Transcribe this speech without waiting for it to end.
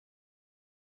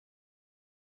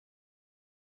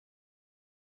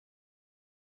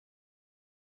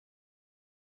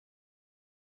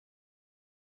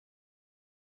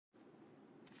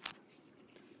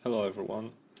Hello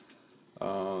everyone.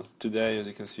 Today, as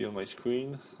you can see on my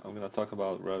screen, I'm going to talk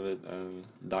about Revit and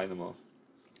Dynamo,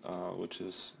 which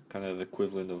is kind of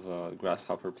equivalent of a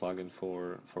Grasshopper plugin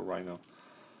for Rhino.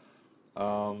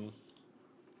 So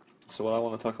what I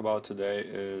want to talk about today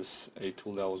is a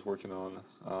tool that I was working on,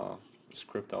 a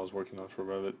script I was working on for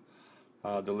Revit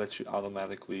that lets you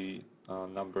automatically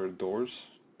number doors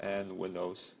and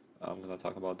windows. I'm going to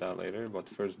talk about that later, but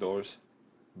first doors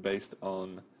based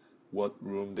on what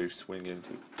room they swing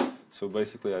into. So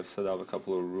basically I've set up a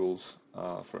couple of rules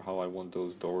for how I want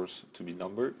those doors to be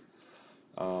numbered.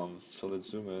 So let's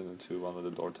zoom in into one of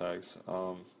the door tags.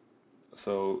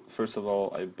 So first of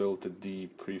all, I built a D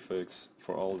prefix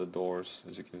for all the doors.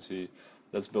 As you can see,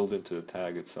 that's built into the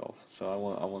tag itself. So I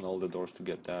want all the doors to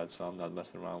get that, so I'm not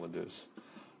messing around with this.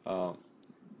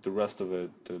 The rest of it,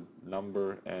 the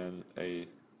number and a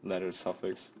letter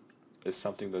suffix, is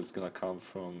something that's going to come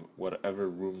from whatever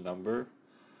room number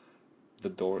the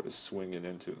door is swinging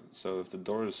into. So if the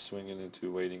door is swinging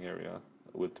into waiting area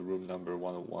with the room number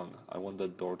 101, I want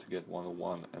that door to get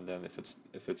 101, and then if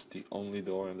it's the only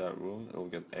door in that room, it'll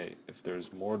get A. If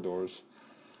there's more doors,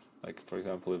 like for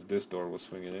example if this door was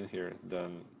swinging in here,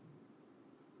 then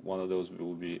one of those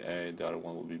will be A, the other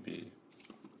one will be B.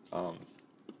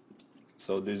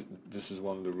 So this is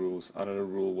one of the rules. Another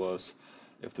rule was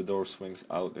if the door swings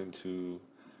out into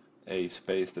a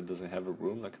space that doesn't have a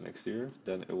room, like an exterior,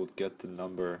 then it would get the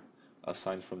number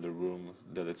assigned from the room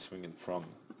that it's swinging from.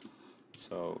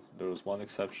 So there was one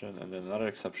exception, and then another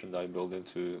exception that I built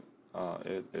into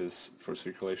it is for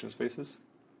circulation spaces.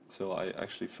 So I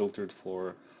actually filtered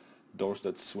for doors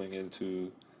that swing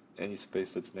into any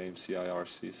space that's named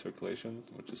CIRC, circulation,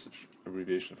 which is an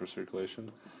abbreviation for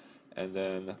circulation, and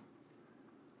then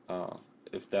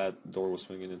if that door was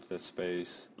swinging into that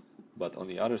space, but on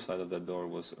the other side of that door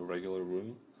was a regular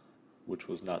room, which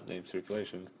was not named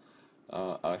circulation,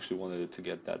 I actually wanted it to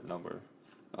get that number.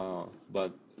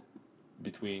 But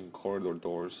between corridor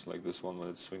doors, like this one when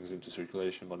it swings into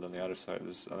circulation, but on the other side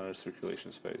is another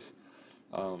circulation space,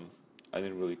 I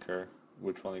didn't really care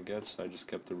which one it gets. I just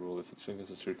kept the rule, if it swings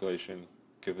into circulation,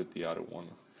 give it the other one.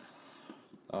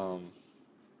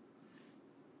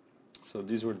 So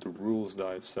these were the rules that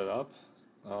I've set up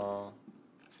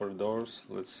for doors.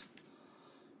 This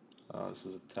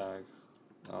is a tag,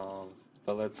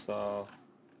 but let's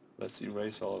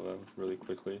erase all of them really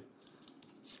quickly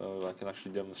so I can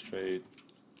actually demonstrate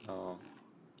how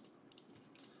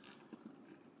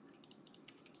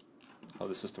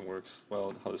the system works,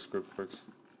 well, how the script works.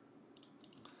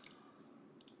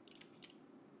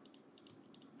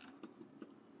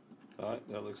 Alright,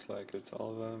 that looks like it's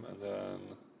all of them, and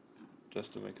then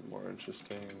just to make it more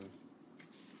interesting,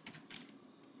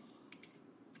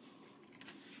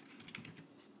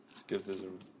 let's give this a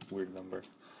weird number.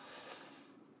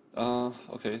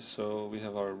 Okay, so we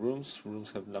have our rooms.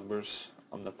 Rooms have numbers.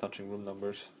 I'm not touching room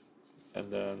numbers.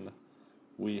 And then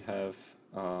we have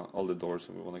all the doors,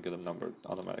 and we want to get them numbered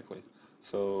automatically.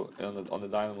 So on the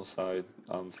Dynamo side,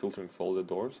 I'm filtering for all the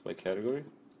doors by category,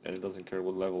 and it doesn't care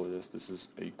what level it is. This is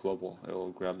a global. It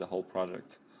will grab the whole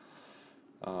project.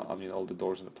 I mean all the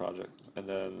doors in the project. And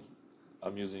then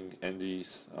I'm using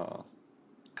Andy's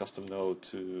custom node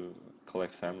to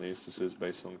collect families. This is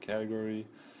based on category,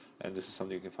 and this is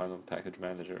something you can find on Package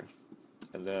Manager.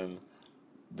 And then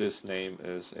this name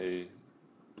is a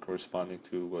corresponding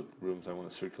to what rooms I want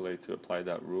to circulate to apply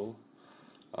that rule,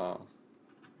 so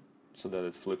that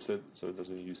it flips it, so it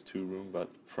doesn't use to room but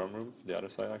from room, the other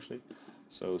side actually.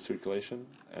 So circulation,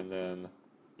 and then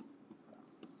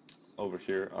over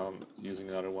here I'm using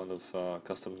another one of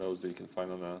custom nodes that you can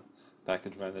find on a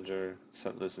Package Manager,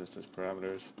 set list instance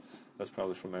parameters. That's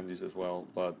probably from Andy's as well,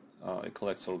 but it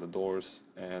collects all the doors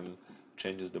and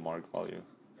changes the mark value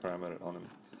parameter on them.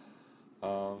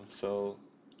 So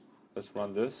let's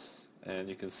run this, and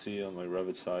you can see on my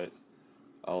Revit site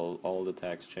all the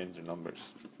tags change their numbers,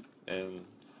 and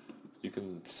you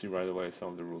can see right away some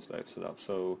of the rules that I've set up.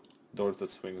 So doors that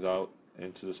swings out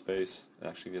into the space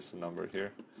actually gets a number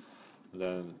here. And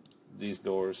then these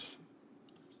doors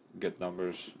get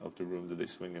numbers of the room that they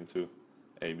swing into,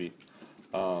 A, B.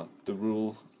 The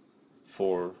rule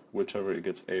for whichever it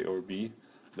gets A or B,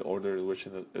 the order in which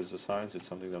it is assigned, it's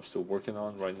something that I'm still working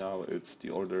on. Right now it's the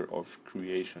order of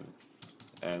creation.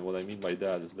 And what I mean by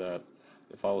that is that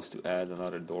if I was to add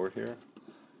another door here,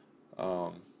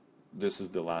 this is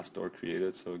the last door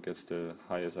created, so it gets the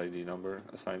highest ID number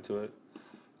assigned to it,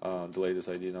 the latest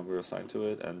ID number assigned to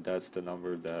it, and that's the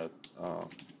number that,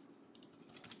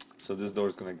 so this door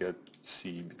is going to get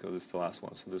C because it's the last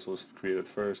one. So this was created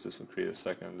first, this was created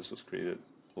second, this was created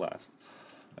last.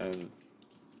 And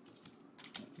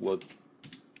what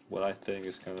what I think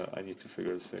is kind of, I need to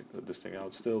figure this thing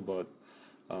out still, but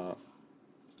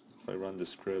if I run the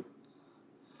script,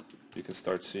 you can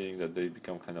start seeing that they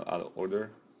become kind of out of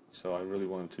order. So I really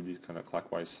want it to be kind of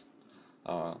clockwise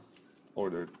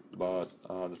ordered, but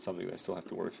that's something that I still have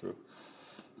to work through.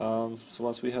 So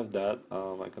once we have that,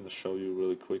 I'm going to show you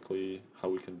really quickly how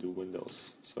we can do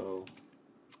windows. So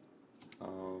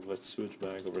let's switch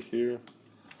back over here.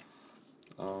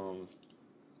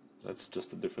 That's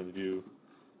just a different view,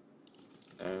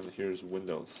 and here's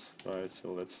windows, right?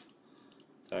 So let's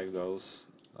tag those.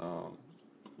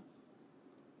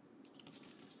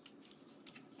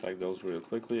 Tag those really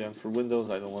quickly. And for windows,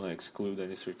 I don't want to exclude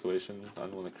any circulation. I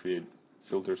don't want to create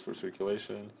filters for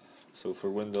circulation. So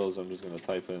for windows, I'm just going to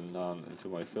type in none into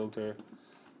my filter,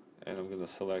 and I'm going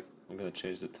to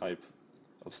change the type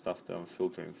of stuff that I'm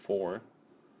filtering for,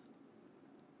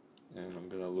 and I'm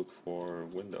going to look for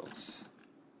windows.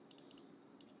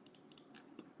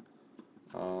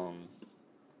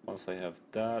 Once I have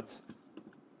that,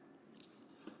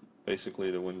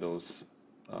 basically the windows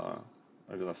are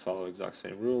going to follow exact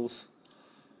same rules.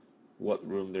 What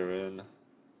room they're in,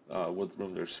 what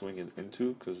room they're swinging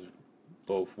into, because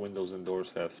both windows and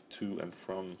doors have to and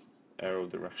from arrow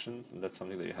direction, and that's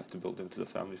something that you have to build into the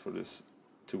family for this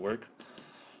to work.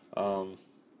 So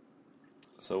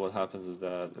what happens is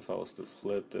that if I was to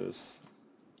flip this,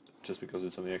 just because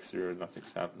it's on the exterior,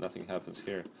 nothing happens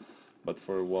here. But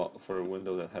for a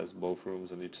window that has both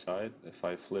rooms on each side, if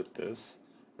I flip this,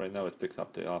 right now it picked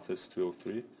up the office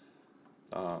 203.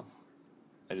 I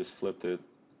just flipped it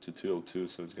to 202,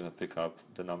 so it's going to pick up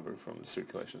the number from the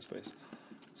circulation space.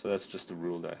 So that's just the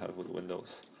rule that I have with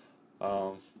windows.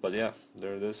 But yeah,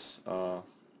 there it is.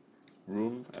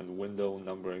 Room and window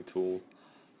numbering tool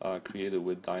created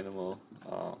with Dynamo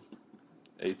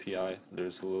API.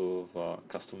 There's a little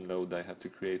custom node that I have to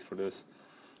create for this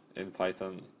in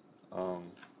Python,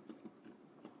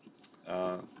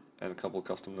 and a couple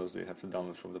custom nodes that you have to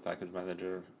download from the package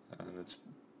manager, and it's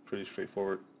pretty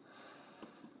straightforward.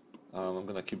 I'm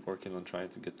going to keep working on trying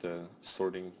to get the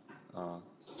sorting,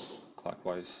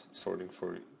 clockwise sorting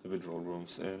for individual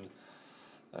rooms in,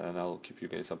 and I'll keep you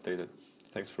guys updated.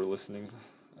 Thanks for listening,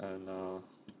 and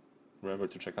remember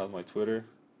to check out my Twitter,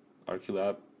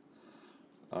 Archilab,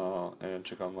 and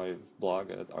check out my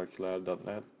blog at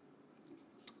archilab.net.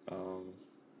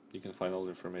 You can find all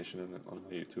the information on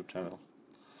my YouTube channel.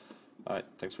 Alright,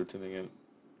 thanks for tuning in.